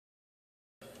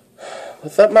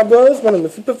What's up, my brothers? My name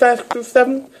is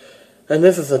SuperFastCrew7, and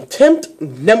this is attempt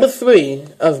number 3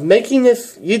 of making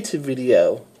this YouTube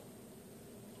video.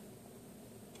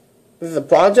 This is a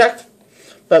project,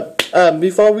 but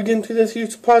before we get into this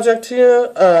huge project here,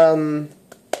 pause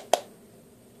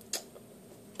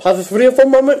this video for a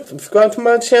moment, subscribe to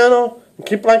my channel, and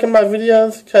keep liking my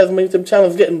videos, because my YouTube channel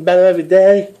is getting better every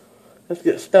day. Let's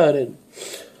get started.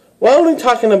 We're only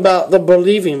talking about the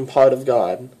believing part of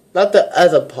God, not the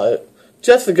other part.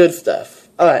 Just the good stuff.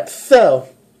 Alright, so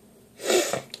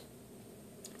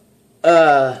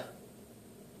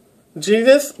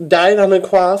Jesus died on the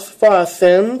cross for our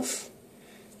sins,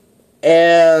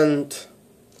 and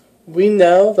we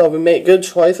know that we make good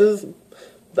choices,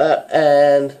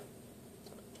 and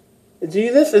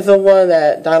Jesus is the one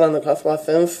that died on the cross for our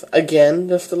sins, again,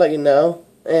 just to let you know,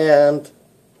 and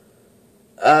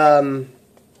on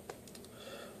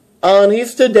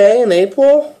Easter Day in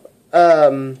April,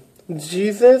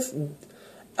 Jesus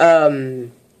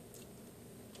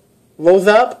rose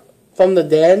up from the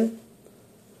dead,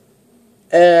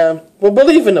 and we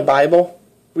believe in the Bible.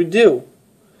 We do,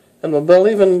 and we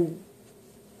believe in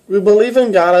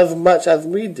God as much as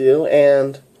we do,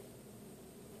 and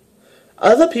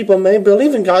other people may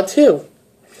believe in God too,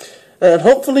 and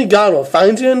hopefully God will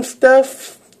find you and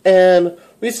stuff. And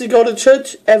we used to go to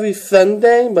church every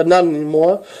Sunday, but not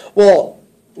anymore. Well,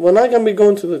 we're not going to be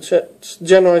going to the church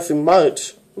January through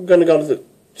March. We're going to go to the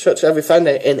church every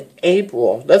Sunday in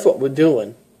April. That's what we're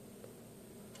doing.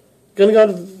 Going to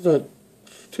go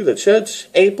to the church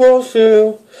April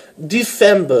through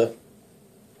December.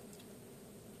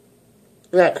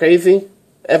 Isn't that crazy?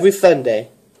 Every Sunday.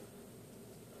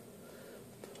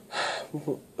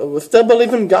 We still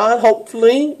believe in God.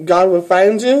 Hopefully, God will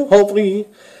find you. Hopefully,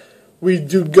 we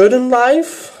do good in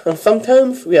life. And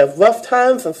sometimes we have rough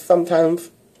times, and sometimes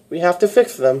we have to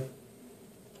fix them.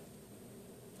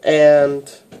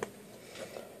 And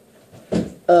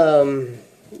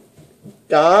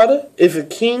God is the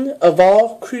king of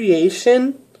all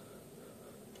creation.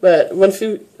 But once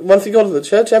you go to the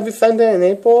church every Sunday in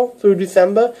April through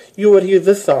December, you would hear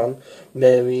this song.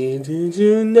 Mary, did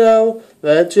you know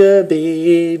that your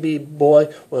baby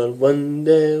boy will one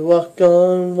day walk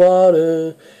on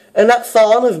water? And that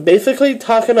song is basically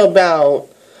talking about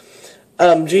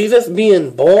Jesus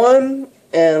being born,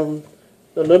 and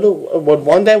the little would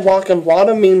one day walk on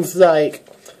water means like,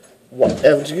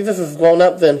 if Jesus is grown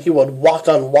up, then he would walk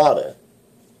on water.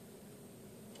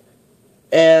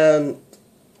 And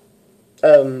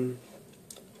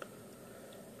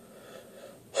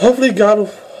hopefully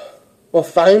God will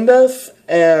find us,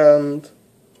 and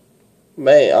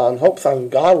hopes on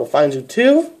God will find you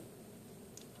too.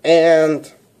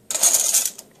 And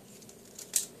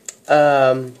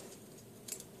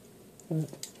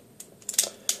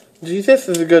Jesus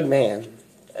is a good man,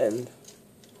 and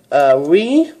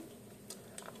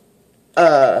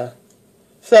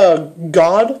so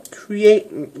God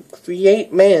create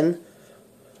men,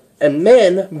 and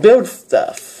men build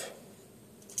stuff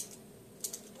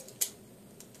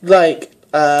like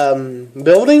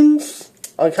buildings,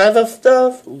 all kinds of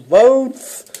stuff,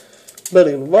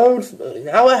 building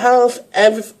our house,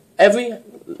 every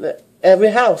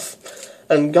house.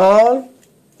 And God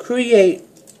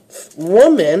creates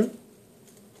women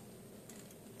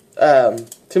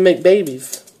to make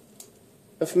babies.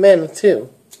 With men too.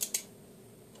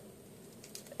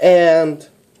 And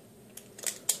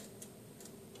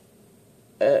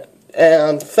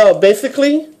so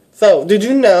basically, did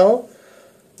you know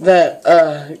that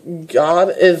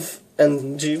God is,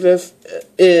 and Jesus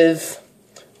is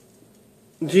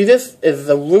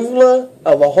the ruler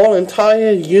of the whole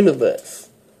entire universe.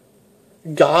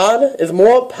 God is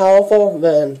more powerful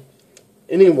than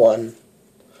anyone.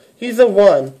 He's the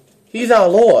one. He's our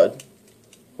Lord.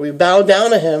 We bow down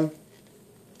to him.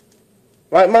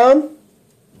 Right, Mom?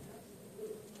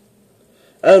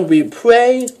 And we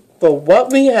pray for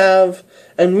what we have,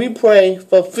 and we pray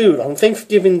for food on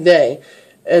Thanksgiving Day,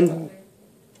 and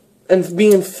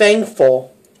being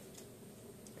thankful.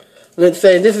 Let's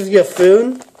say this is your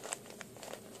food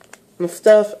and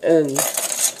stuff, and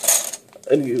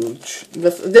you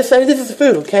just say this is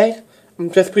food, okay?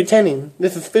 I'm just pretending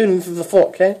this is food and this is a fork,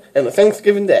 okay? And the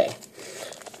Thanksgiving Day,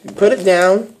 you put it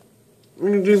down,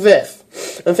 and you do this.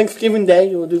 On Thanksgiving Day,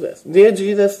 you will do this. Dear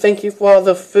Jesus, thank you for all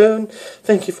the food.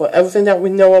 Thank you for everything that we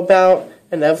know about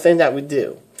and everything that we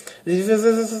do.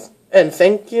 Jesus, and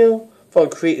thank you for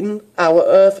creating our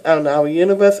earth and our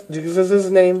universe. In Jesus'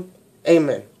 name,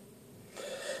 amen.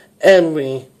 And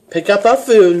we pick up our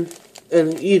food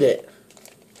and eat it.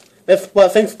 That's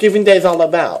what Thanksgiving Day is all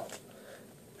about.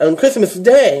 On Christmas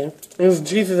Day, it was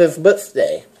Jesus'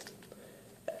 birthday.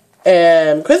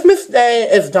 And Christmas Day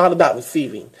is not about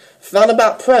receiving. It's not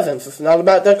about presents. It's not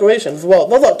about decorations. Well,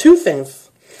 those are two things.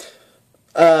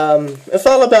 It's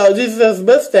all about Jesus'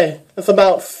 birthday. It's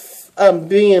about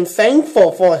being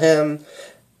thankful for Him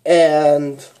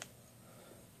and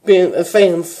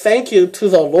saying thank you to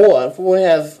the Lord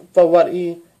for what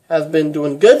He has been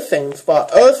doing good things for our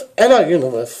earth and our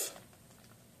universe.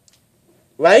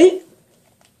 Right?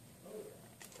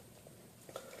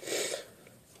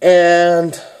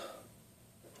 And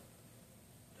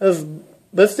His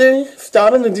birthday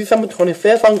started on December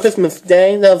 25th on Christmas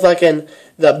Day. That was like in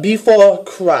the before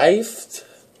Christ.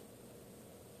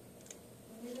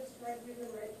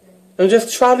 And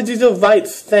just try to do the right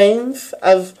things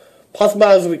as possible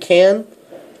as we can.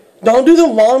 Don't do the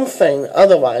wrong thing,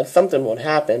 otherwise something would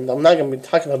happen. I'm not going to be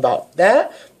talking about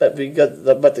that, but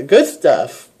the good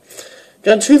stuff.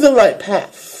 Gotta choose the right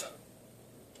path.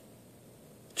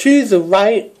 Choose the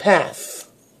right path.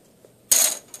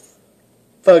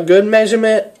 For good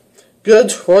measurement, good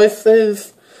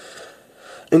choices,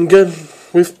 and good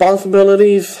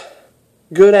responsibilities,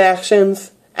 good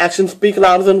actions. Actions speak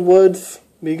louder than words.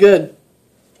 Be good.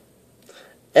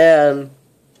 And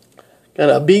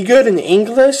gonna be good in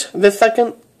English this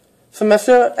second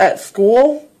semester at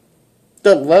school.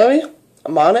 Don't worry,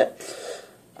 I'm on it.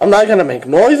 I'm not gonna make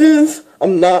noises.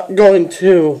 I'm not going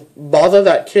to bother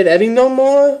that kid Eddie no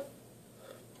more.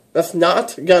 That's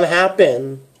not gonna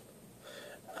happen.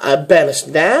 I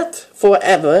banished that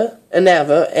forever and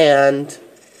ever, and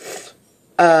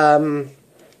I'm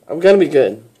gonna be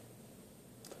good.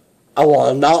 I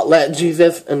will not let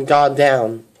Jesus and God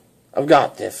down. I've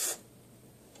got this.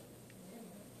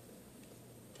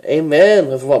 Amen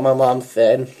is what my mom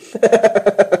said.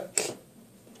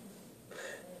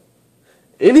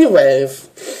 Anyways,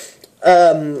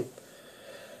 that's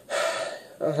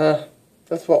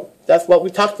what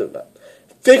we talked about.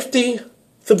 50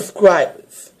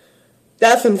 subscribers.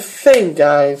 That's insane,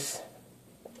 guys.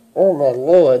 Oh my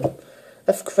Lord,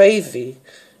 that's crazy.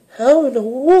 How in the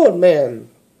world, man?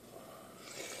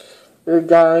 You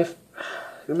guys,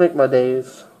 you make my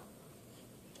days.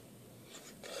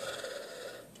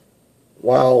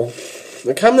 Wow,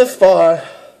 we come this far.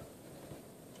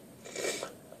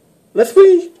 Let's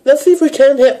see if we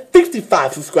can hit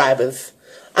 55 subscribers.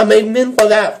 I'm aiming for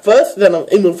that first, then I'm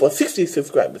aiming for 60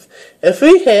 subscribers. If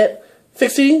we hit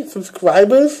 60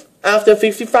 subscribers after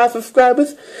 55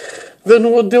 subscribers,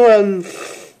 then we're doing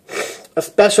a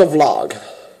special vlog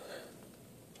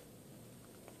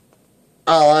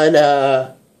on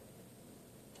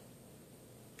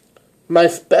my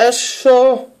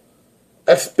special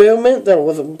experiment that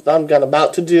I'm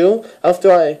about to do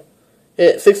after I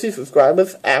hit 60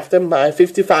 subscribers after my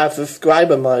 55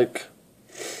 subscriber mark.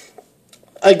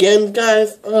 Again,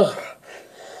 guys,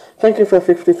 thank you for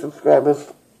 50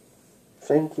 subscribers.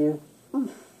 Thank you.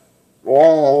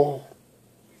 Wow.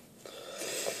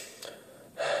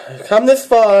 Come this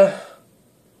far.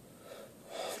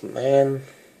 Man.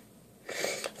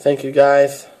 Thank you,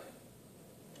 guys.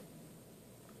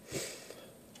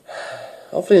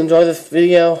 Hopefully you enjoy this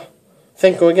video.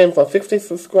 Thank you again for 50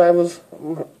 subscribers.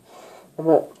 Oh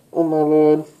my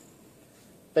Lord.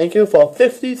 Thank you for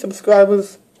 50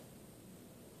 subscribers.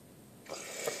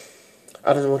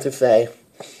 I don't know what to say.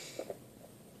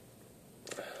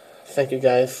 Thank you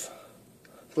guys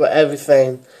for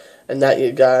everything. And that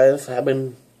you guys have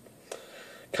been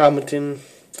commenting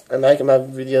and liking my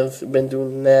videos. I've been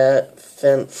doing that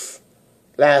since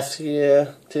last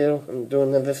year too. I'm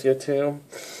doing it this year too.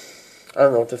 I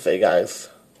don't know what to say, guys.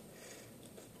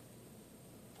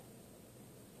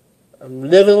 I'm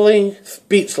literally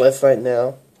speechless right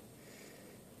now.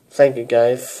 Thank you,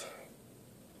 guys.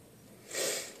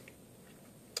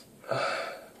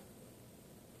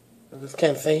 I just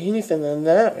can't say anything than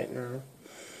that right now.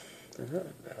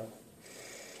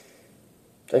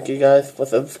 Thank you guys for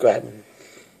subscribing.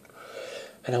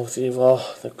 And I will see you all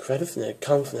the credits and it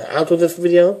comes out of this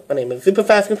video. My name is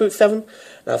SuperFastComputer7, and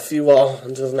I'll see you all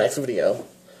until the next video.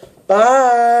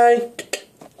 Bye!